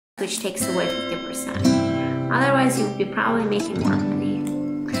which takes away 50%. Otherwise, you'd be probably making more money.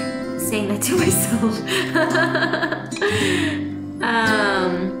 I'm saying that to myself.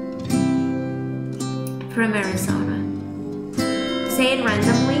 From Arizona. Say it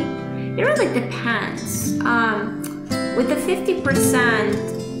randomly. It really depends. With the 50%,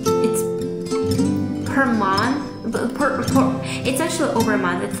 it's per month. It's actually over a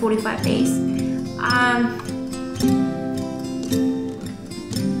month. It's 45 days.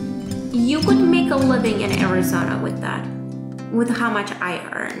 You could make a living in Arizona with that, with how much I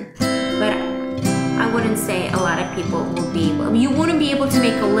earn. But I wouldn't say a lot of people will be able. You wouldn't be able to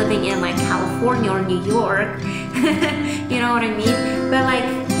make a living in like California or New York. You know what I mean? But like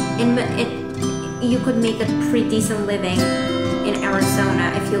you could make a pretty decent living in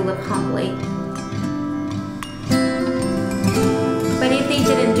Arizona if you live humbly. But if they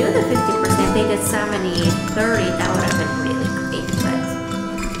didn't do the 50%, they did 70-30, that would have been really great. But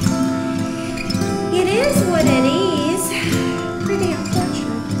it is what it is. Pretty unfortunate.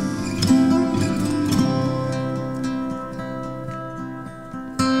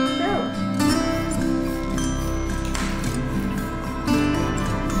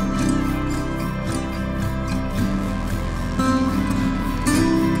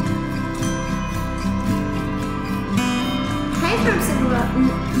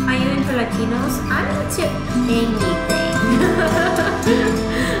 Are you into Latinos? I'm into anything.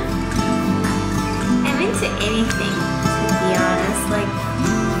 I'm into anything, to be honest. Like,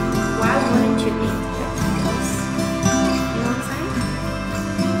 why wouldn't you be into Latinos? You know what I'm saying?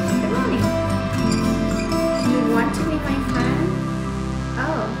 Come on in. You want to be my friend?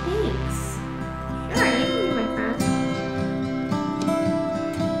 Oh, thanks. Sure, you can be my friend.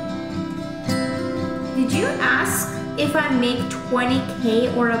 Did you ask if I make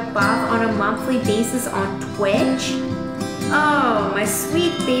 20K or above on a monthly basis on Twitch? Oh, my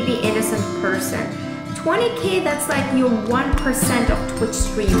sweet baby innocent person. 20K, that's like your 1% of Twitch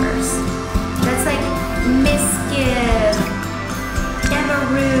streamers. That's like Miskid,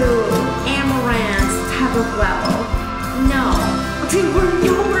 Emeroo, Amaranth type of level. No, we're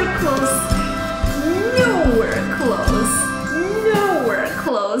nowhere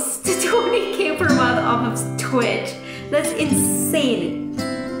close to 20K per month off of Twitch. That's insane.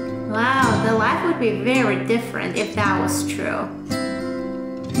 Wow, the life would be very different if that was true.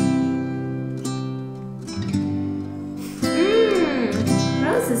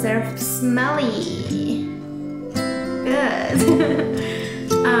 Roses are smelly. Good.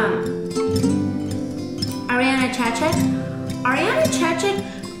 Ariana Chachik,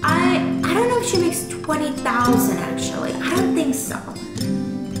 I don't know if she makes 20,000 actually. I don't think so.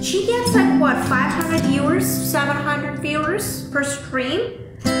 She gets like what, 500 viewers, 700 viewers per stream?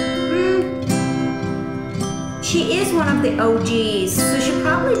 She is one of the OGs, so she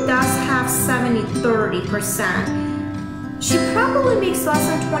probably does have 70-30%. She probably makes less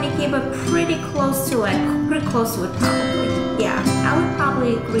than 20K, but pretty close to it probably. Yeah, I would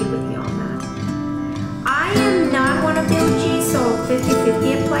probably agree with you on that. I am not one of the OGs, so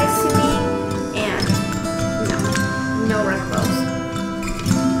 50-50 applies to me, and no, nowhere close.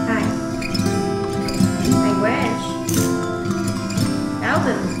 Wish. That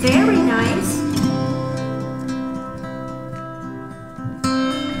would be very nice.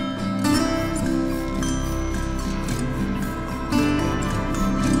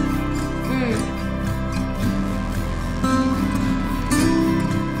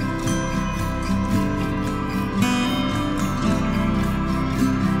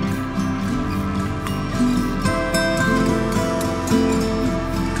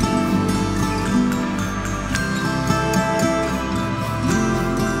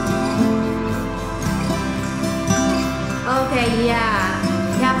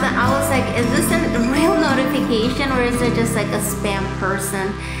 Is this a real notification or is it just like a spam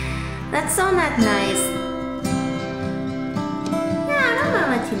person? That's so not nice. Yeah, I'm not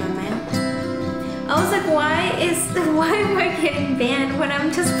Latino, man. I was like, why am I getting banned when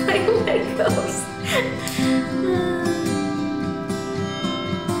I'm just playing Legos?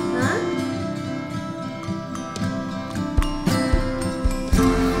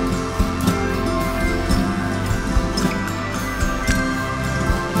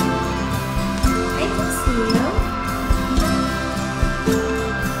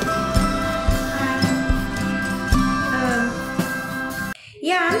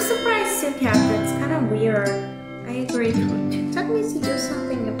 It's kind of weird. I agree. TikTok needs to do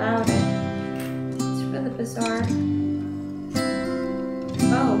something about it. It's really bizarre.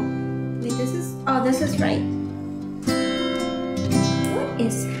 Oh, wait, this is right. What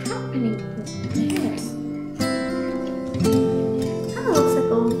is happening with this? Kind of looks like a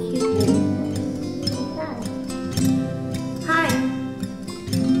little cute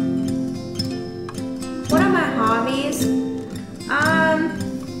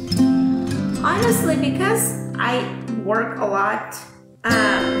a lot.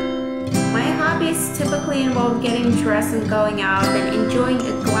 My hobbies typically involve getting dressed and going out and enjoying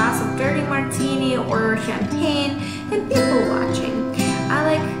a glass of dirty martini or champagne and people watching. I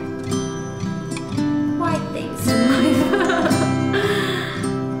like quiet things in life.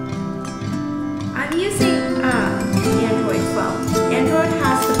 I'm using Android 12. Android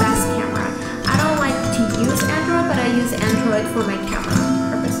has the best camera. I don't like to use Android, but I use Android for my camera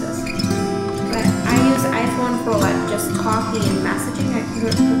purposes. But I use iPhone for like just talking and messaging. I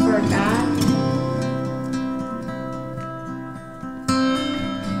prefer that.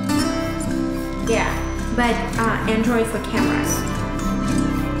 Yeah, but Android for cameras.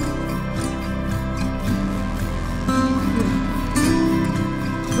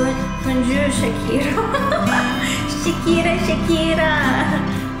 Bonjour, Shakira. Shakira.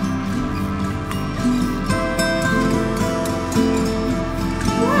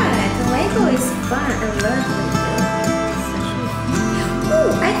 What? Lego is fun. I love Lego.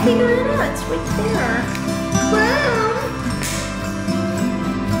 Ooh, I figured it out. It's right there. Wow.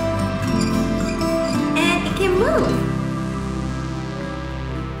 And it can move.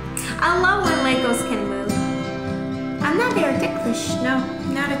 I love when Legos can move. I'm not very ticklish. No,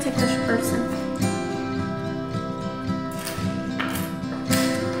 not a ticklish person.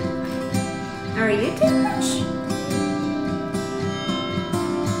 Are you ticklish?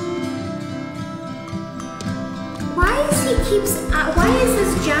 Why is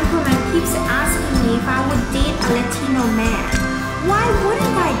this gentleman keeps asking me if I would date a Latino man? Why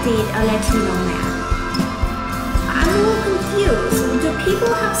wouldn't I date a Latino man? I'm a little confused. Do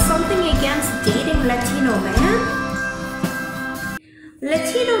people have something against dating Latino man?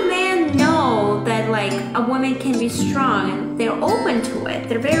 Latino men know that like a woman can be strong and they're open to it.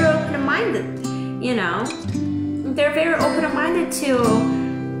 They're very open-minded, you know. They're very open-minded to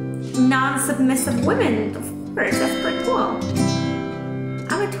non-submissive women. Of course, that's pretty cool.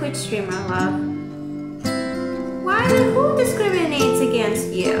 I'm a Twitch streamer, love. Who discriminates against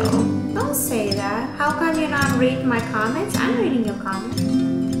you? Don't say that. How come you're not reading my comments? I'm reading your comments.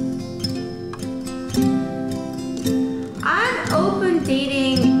 I'm open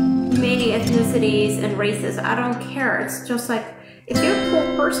dating many ethnicities and races. I don't care. It's just like, if you're a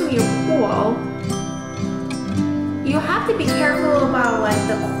cool person, you're cool. You have to be careful about like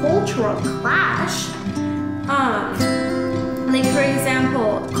the cultural clash. Like for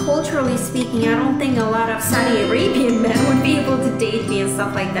example, culturally speaking, I don't think a lot of Saudi Arabian men would be able to date me and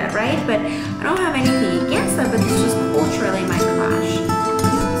stuff like that, right? But I don't have anything against that, but it's just culturally my clash.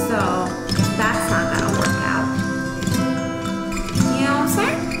 So that's not gonna work out. You know what I'm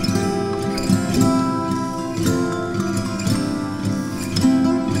saying?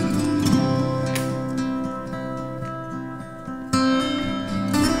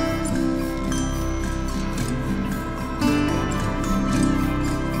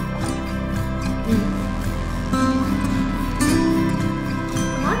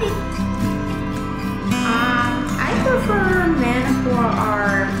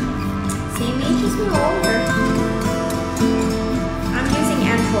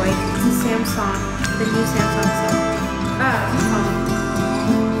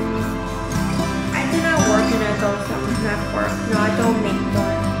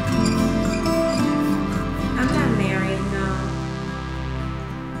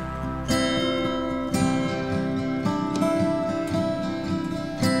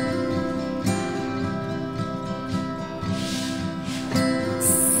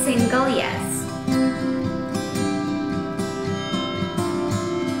 Single, yes.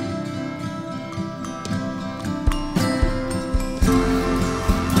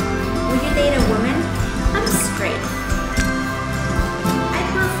 Would you date a woman? I'm straight. I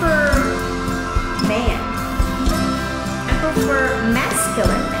prefer man. I prefer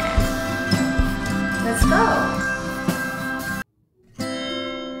masculine man. Let's go.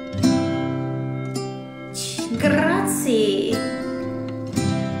 Grazie.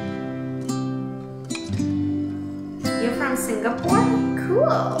 You're from Singapore?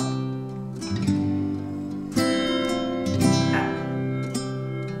 Cool.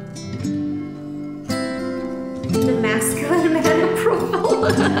 The masculine man approval.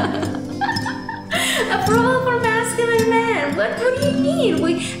 Approval for masculine man. What do you mean?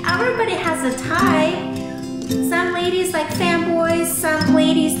 Everybody has a type. Some ladies like fanboys, some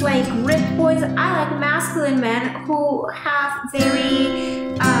ladies like ripped boys. I like masculine men who have very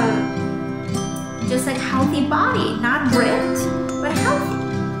just like healthy body, not ripped, but healthy.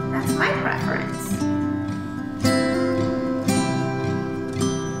 That's my preference.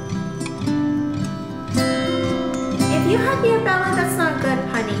 If you have your belly, that's not good,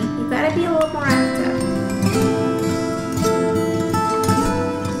 honey. You gotta be a little more active.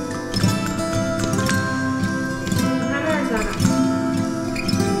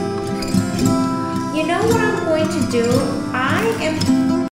 going to do, I am